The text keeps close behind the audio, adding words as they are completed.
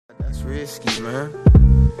It's risky, man.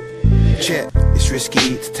 Check. It's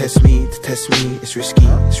risky to test me, to test me. It's risky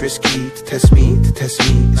to test me, to test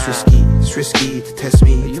me. It's risky to test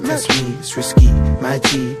me, to test me. It's risky, my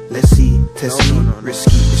G, let's see, test me.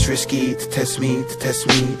 Risky, it's risky to test me, to test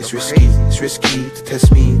me. It's risky to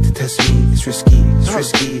test me, to test me. It's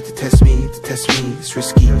risky to test me, to test me. It's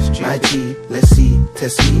risky, my G, let's see,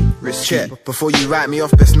 test me. Risky. Check. Before you write me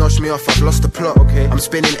off, best notch me off, I've lost the plot. I'm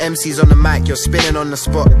spinning MCs on the mic, you're spinning on the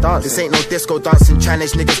spot. This ain't no disco dancing,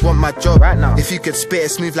 Chinese niggas want my job. Right now. If you could spit it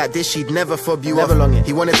smooth like this, she'd never fob you off.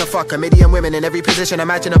 He wanted to fuck a million women in every position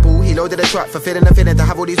imaginable. He loaded a truck, fulfilling the feeling to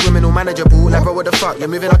have all these women all manageable. Like bro, what the fuck? You're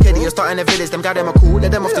moving on Kelly, you're starting a village. Them guys them are cool,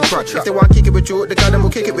 let them off the crutch. If they want to kick it with you, the guy them will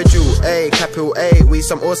kick it with you. Ayy, capital A, we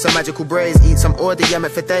some awesome magical braids. Eat some order, yam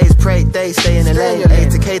it for days. Pray days, stay in the lane. A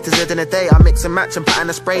to K to Z in a day. I mix and match and pattern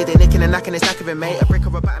a spray. They nicking and knacking, it's knacking, mate. A brick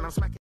of a bat and I'm smacking.